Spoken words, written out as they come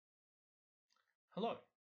Hello,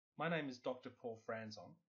 my name is Dr. Paul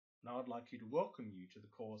Franzon, and I would like you to welcome you to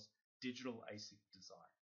the course Digital ASIC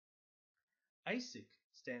Design. ASIC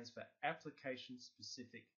stands for Application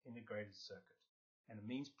Specific Integrated Circuit, and it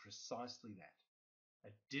means precisely that,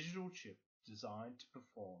 a digital chip designed to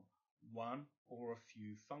perform one or a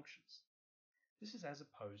few functions. This is as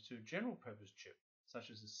opposed to a general purpose chip,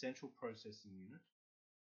 such as a central processing unit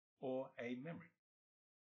or a memory.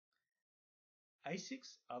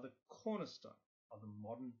 ASICs are the cornerstone of the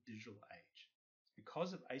modern digital age. It's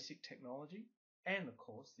because of ASIC technology and, of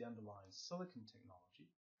course, the underlying silicon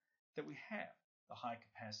technology that we have the high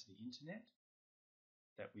capacity internet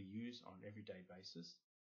that we use on an everyday basis,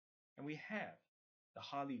 and we have the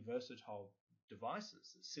highly versatile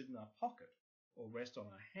devices that sit in our pocket or rest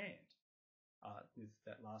on our hand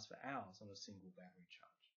that last for hours on a single battery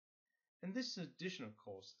charge. And this is in addition, of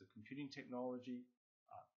course, to the computing technology,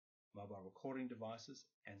 mobile recording devices,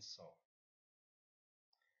 and so on.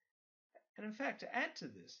 And in fact, to add to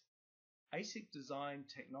this, ASIC design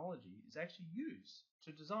technology is actually used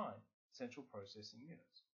to design central processing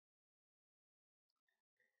units.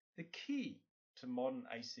 The key to modern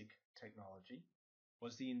ASIC technology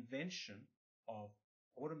was the invention of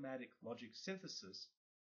automatic logic synthesis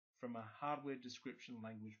from a hardware description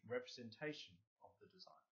language representation of the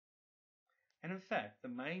design. And in fact, the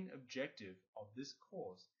main objective of this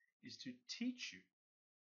course is to teach you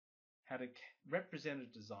how to represent a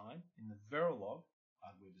design in the Verilog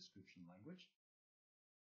hardware description language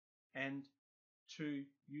and to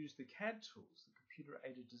use the CAD tools, the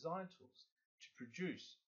computer-aided design tools, to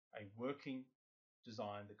produce a working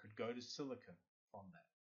design that could go to silicon from that.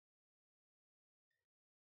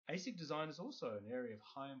 ASIC design is also an area of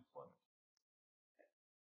high employment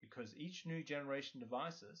because each new generation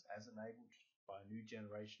devices, as enabled by a new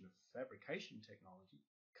generation of fabrication technology,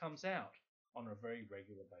 comes out on a very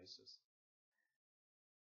regular basis.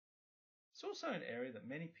 It's also an area that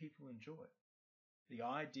many people enjoy. The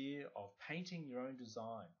idea of painting your own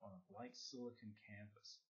design on a blank silicon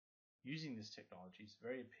canvas using this technology is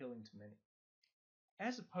very appealing to many,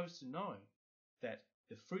 as opposed to knowing that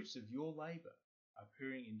the fruits of your labor are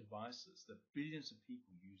appearing in devices that billions of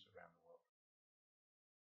people use around the world.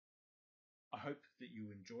 I hope that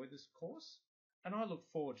you enjoy this course, and I look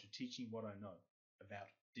forward to teaching what I know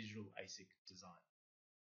about digital ASIC design.